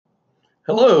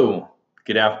Hello,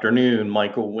 good afternoon.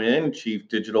 Michael Wynn, Chief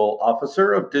Digital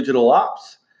Officer of Digital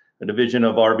Ops, a division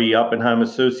of RB Oppenheim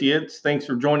Associates. Thanks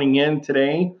for joining in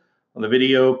today on the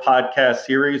video podcast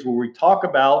series where we talk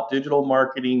about digital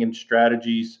marketing and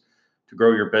strategies to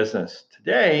grow your business.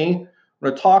 Today, I'm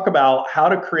going to talk about how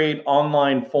to create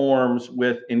online forms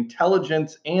with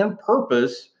intelligence and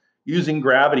purpose using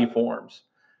Gravity Forms.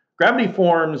 Gravity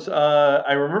Forms,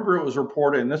 I remember it was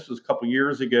reported, and this was a couple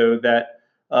years ago, that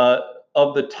uh,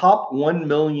 of the top 1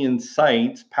 million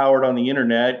sites powered on the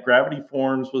internet, Gravity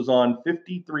Forms was on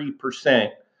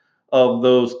 53% of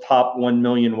those top 1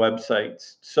 million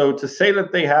websites. So to say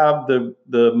that they have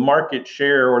the market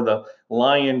share or the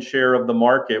lion's share of the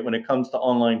market when it comes to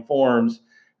online forms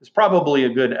is probably a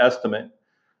good estimate.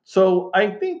 So I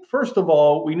think first of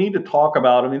all, we need to talk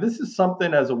about. I mean, this is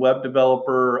something as a web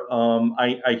developer.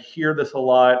 I hear this a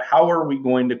lot. How are we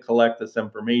going to collect this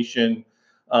information?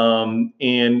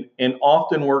 And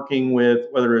often working with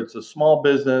whether it's a small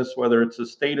business, whether it's a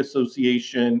state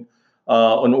association,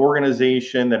 an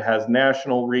organization that has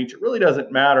national reach, it really doesn't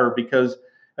matter because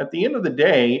at the end of the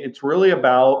day, it's really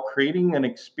about creating an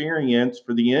experience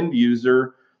for the end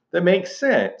user that makes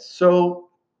sense. So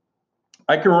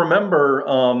I can remember,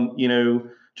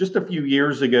 just a few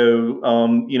years ago,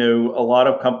 a lot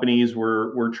of companies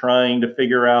were trying to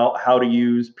figure out how to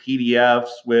use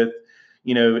PDFs with,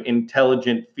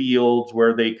 intelligent fields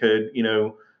where they could,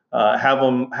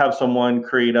 have someone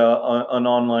create an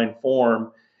online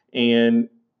form, and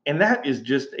and that is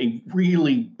just a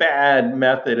really bad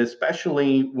method,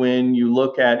 especially when you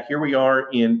look at here we are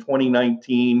in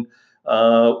 2019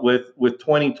 with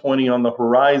 2020 on the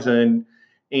horizon,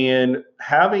 and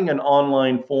having an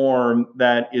online form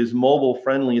that is mobile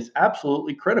friendly is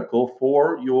absolutely critical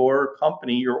for your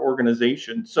company, your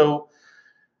organization. So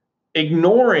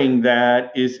ignoring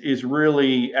that is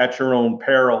really at your own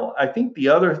peril. I think the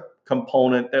other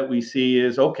component that we see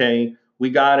is okay, we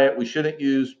got it. We shouldn't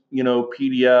use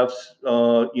PDFs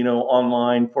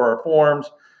online for our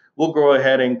forms. We'll go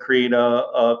ahead and create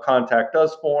a contact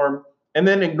us form and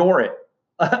then ignore it.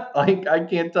 I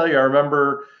can't tell you. I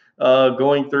remember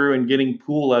going through and getting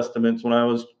pool estimates when I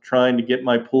was trying to get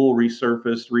my pool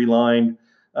resurfaced, relined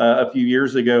a few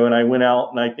years ago, and I went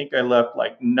out and I think I left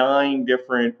like 9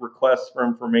 different requests for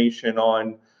information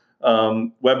on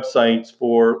websites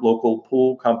for local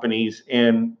pool companies,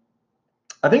 and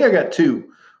I think I got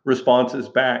 2 responses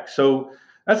back. So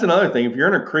that's another thing. If you're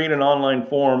going to create an online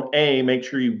form, A, make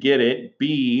sure you get it.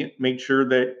 B, make sure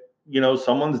that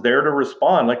someone's there to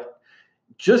respond. Like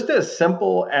just as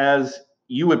simple as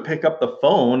you would pick up the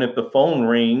phone if the phone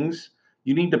rings,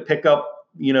 you need to pick up,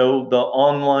 the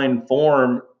online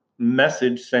form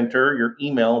message center, your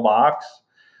email box,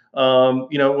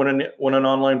 when an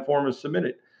online form is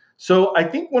submitted. So I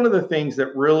think one of the things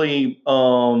that really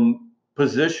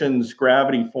positions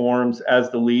Gravity Forms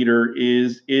as the leader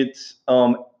is its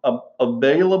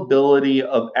availability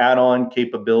of add-on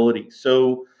capabilities.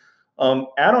 So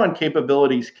add-on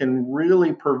capabilities can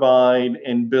really provide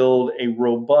and build a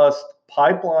robust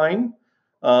pipeline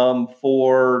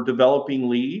for developing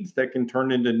leads that can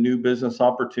turn into new business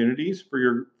opportunities for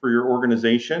your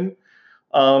organization.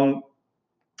 Um,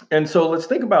 and so let's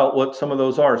think about what some of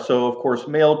those are. So of course,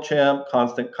 MailChimp,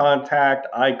 Constant Contact,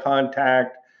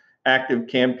 iContact, Active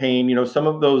Campaign, some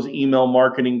of those email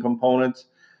marketing components,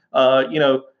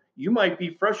 you might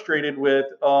be frustrated with,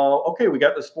 okay, we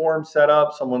got this form set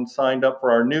up, someone signed up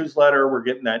for our newsletter, we're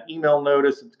getting that email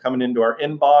notice, it's coming into our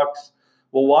inbox.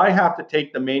 Well, why have to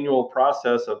take the manual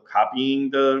process of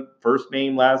copying the first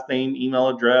name, last name, email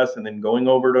address, and then going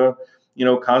over to,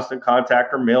 Constant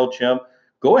Contact or MailChimp?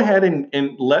 Go ahead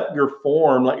and let your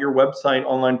form, let your website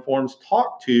online forms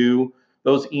talk to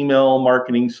those email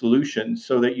marketing solutions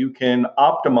so that you can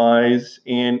optimize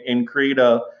and create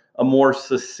a more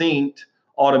succinct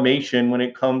automation when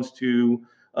it comes to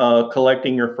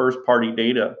collecting your first party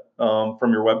data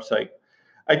from your website.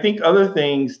 I think other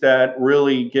things that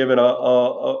really give it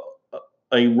a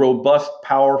robust,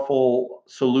 powerful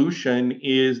solution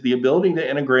is the ability to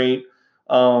integrate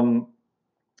um,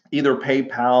 either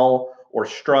PayPal or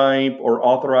Stripe or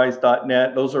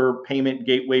Authorize.net. Those are payment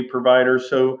gateway providers.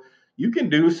 So you can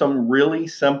do some really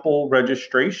simple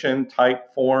registration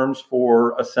type forms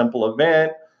for a simple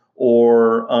event,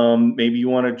 or maybe you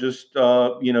want to just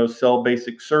sell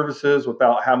basic services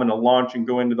without having to launch and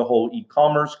go into the whole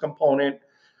e-commerce component.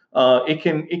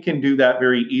 It can do that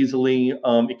very easily.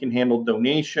 It can handle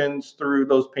donations through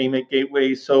those payment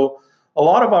gateways. So a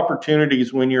lot of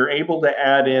opportunities when you're able to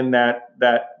add in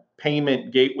that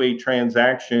payment gateway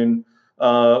transaction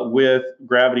with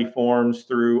Gravity Forms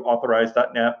through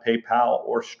Authorize.net, PayPal,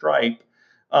 or Stripe.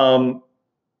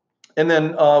 And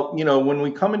then, when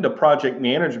we come into project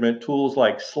management, tools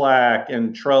like Slack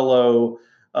and Trello,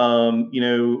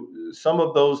 some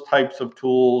of those types of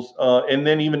tools, and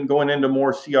then even going into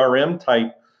more CRM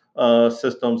type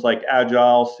systems like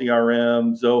Agile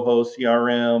CRM, Zoho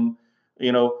CRM,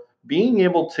 being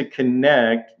able to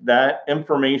connect that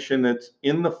information that's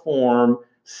in the form,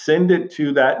 send it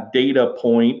to that data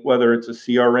point, whether it's a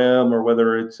CRM or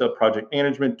whether it's a project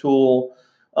management tool,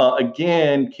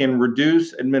 again, can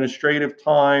reduce administrative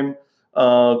time,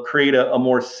 create a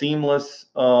more seamless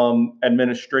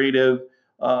administrative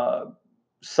uh,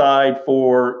 side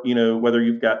for, whether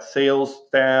you've got sales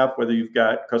staff, whether you've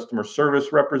got customer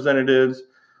service representatives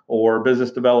or business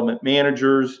development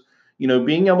managers,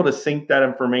 being able to sync that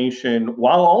information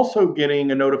while also getting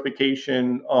a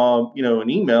notification, an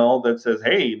email that says,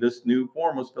 hey, this new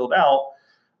form was filled out.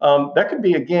 That could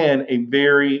be, again, a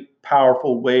very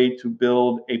powerful way to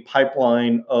build a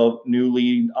pipeline of new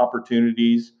lead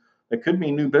opportunities that could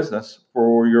be new business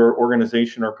for your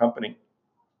organization or company.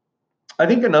 I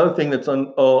think another thing that's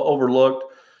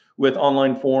overlooked with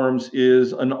online forms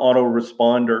is an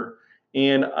autoresponder.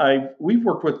 And we've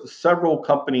worked with several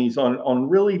companies on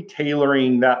really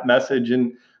tailoring that message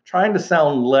and trying to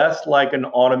sound less like an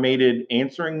automated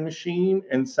answering machine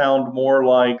and sound more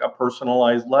like a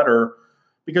personalized letter,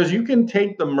 because you can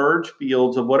take the merge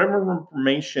fields of whatever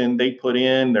information they put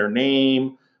in, their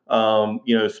name,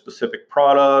 specific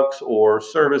products or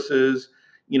services,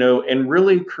 and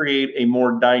really create a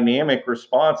more dynamic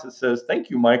response that says, thank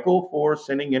you, Michael, for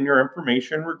sending in your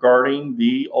information regarding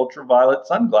the ultraviolet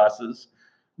sunglasses.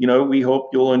 We hope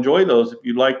you'll enjoy those. If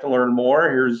you'd like to learn more,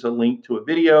 here's a link to a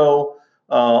video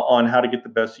on how to get the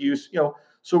best use.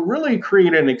 So really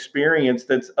create an experience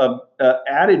that's of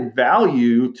added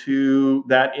value to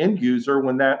that end user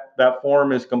when that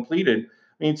form is completed.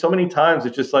 I mean, so many times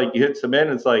it's just like you hit submit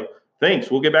and it's like, thanks,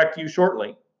 we'll get back to you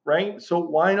shortly, right? So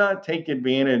why not take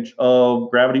advantage of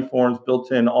Gravity Form's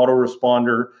built-in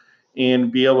autoresponder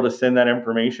and be able to send that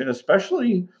information,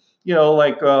 especially, we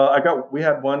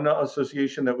had one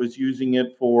association that was using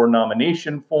it for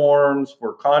nomination forms,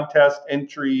 for contest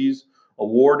entries,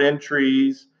 award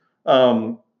entries.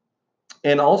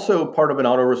 And also part of an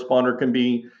autoresponder can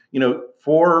be,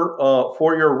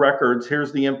 for your records,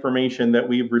 here's the information that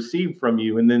we've received from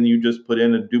you. And then you just put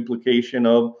in a duplication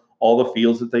of all the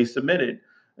fields that they submitted.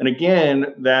 And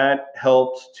again, that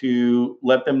helps to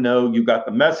let them know you got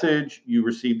the message, you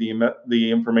received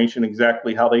the information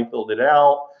exactly how they filled it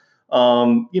out.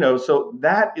 So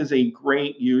that is a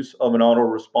great use of an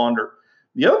autoresponder.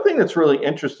 The other thing that's really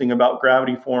interesting about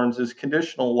Gravity Forms is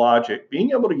conditional logic,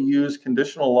 being able to use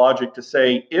conditional logic to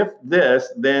say, if this,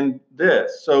 then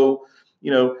this. So,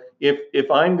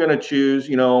 if I'm going to choose,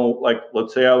 like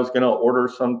let's say I was going to order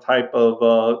some type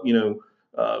of,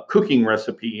 cooking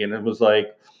recipe, and it was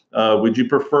like, would you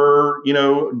prefer,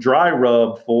 dry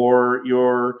rub for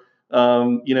your,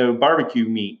 barbecue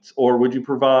meats, or would you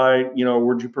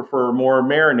would you prefer more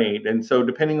marinade? And so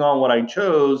depending on what I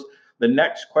chose, the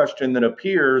next question that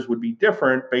appears would be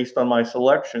different based on my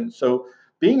selection. So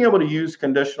being able to use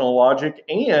conditional logic,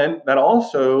 and that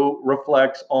also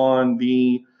reflects on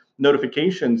the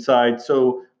notification side.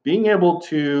 So being able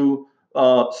to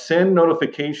send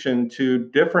notification to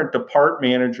different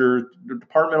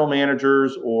departmental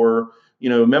managers, or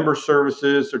member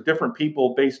services, or different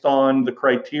people based on the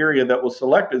criteria that was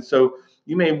selected. So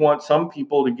you may want some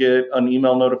people to get an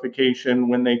email notification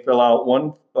when they fill out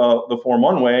the form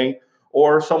one way,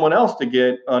 or someone else to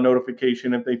get a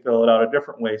notification if they fill it out a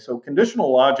different way. So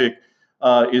conditional logic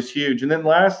is huge. And then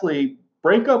lastly,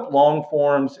 break up long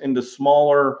forms into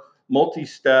smaller,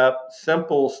 multi-step,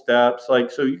 simple steps. Like,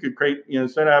 so you could create,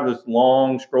 instead of having this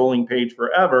long scrolling page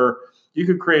forever, you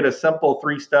could create a simple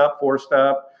 3-step,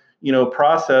 4-step,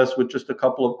 process with just a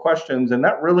couple of questions. And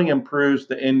that really improves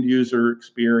the end user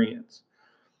experience.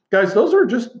 Guys, those are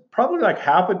just probably like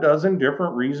half a dozen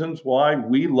different reasons why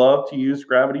we love to use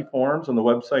Gravity Forms on the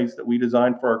websites that we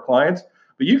design for our clients.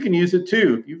 But you can use it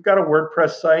too. If you've got a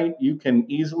WordPress site, you can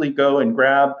easily go and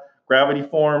grab Gravity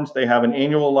Forms. They have an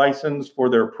annual license for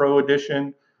their Pro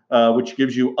Edition, which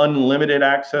gives you unlimited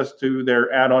access to their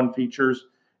add-on features,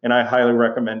 and I highly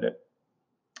recommend it.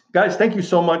 Guys, thank you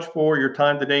so much for your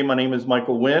time today. My name is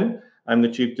Michael Wynn. I'm the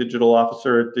Chief Digital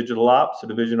Officer at Digital Ops, a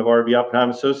division of RV Oppenheim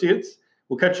Associates.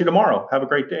 We'll catch you tomorrow. Have a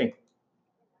great day.